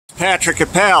Patrick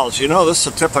at Pals. You know, this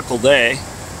is a typical day.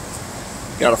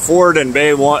 Got a Ford in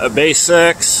Bay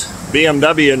 6,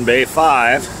 BMW in Bay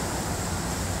 5.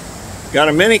 Got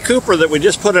a Mini Cooper that we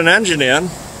just put an engine in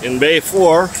Bay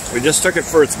 4. We just took it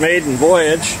for its maiden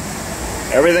voyage.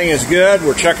 Everything is good.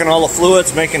 We're checking all the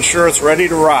fluids, making sure it's ready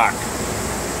to rock.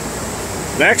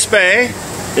 Next bay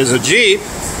is a Jeep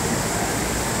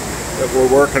that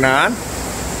we're working on.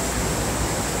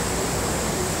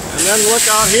 And then look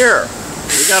out here.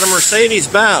 We got a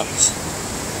Mercedes-Benz.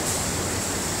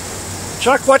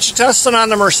 Chuck, what you testing on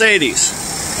the Mercedes?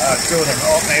 Doing an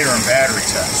alternator and battery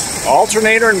test.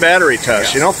 Alternator and battery test.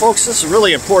 Yes. You know, folks, this is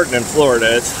really important in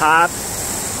Florida. It's hot,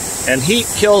 and heat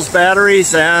kills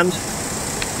batteries, and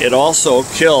it also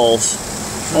kills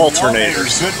alternators. The alternator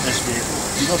is good in this vehicle.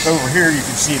 If you look over here, you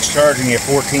can see it's charging at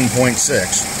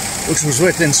 14.6, which was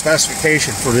within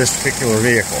specification for this particular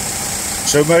vehicle.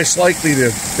 So most likely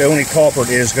the only culprit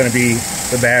is going to be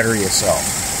the battery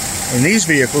itself. And these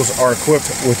vehicles are equipped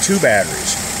with two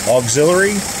batteries,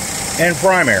 auxiliary and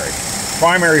primary.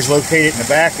 Primary is located in the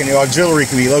back, and the auxiliary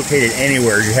can be located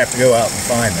anywhere. You have to go out and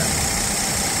find them.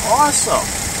 Awesome.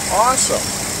 Awesome.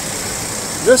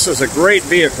 This is a great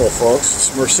vehicle, folks.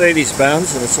 It's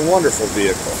Mercedes-Benz, and it's a wonderful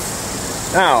vehicle.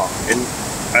 Now,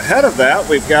 ahead of that,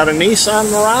 we've got a Nissan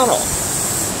Murano.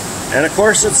 And of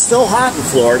course, it's still hot in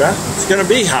Florida. It's going to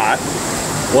be hot.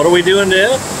 What are we doing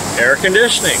to it? Air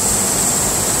conditioning.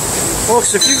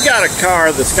 Folks, if you've got a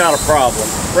car that's got a problem,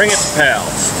 bring it to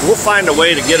Pals. We'll find a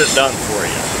way to get it done for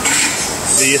you.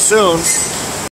 See you soon.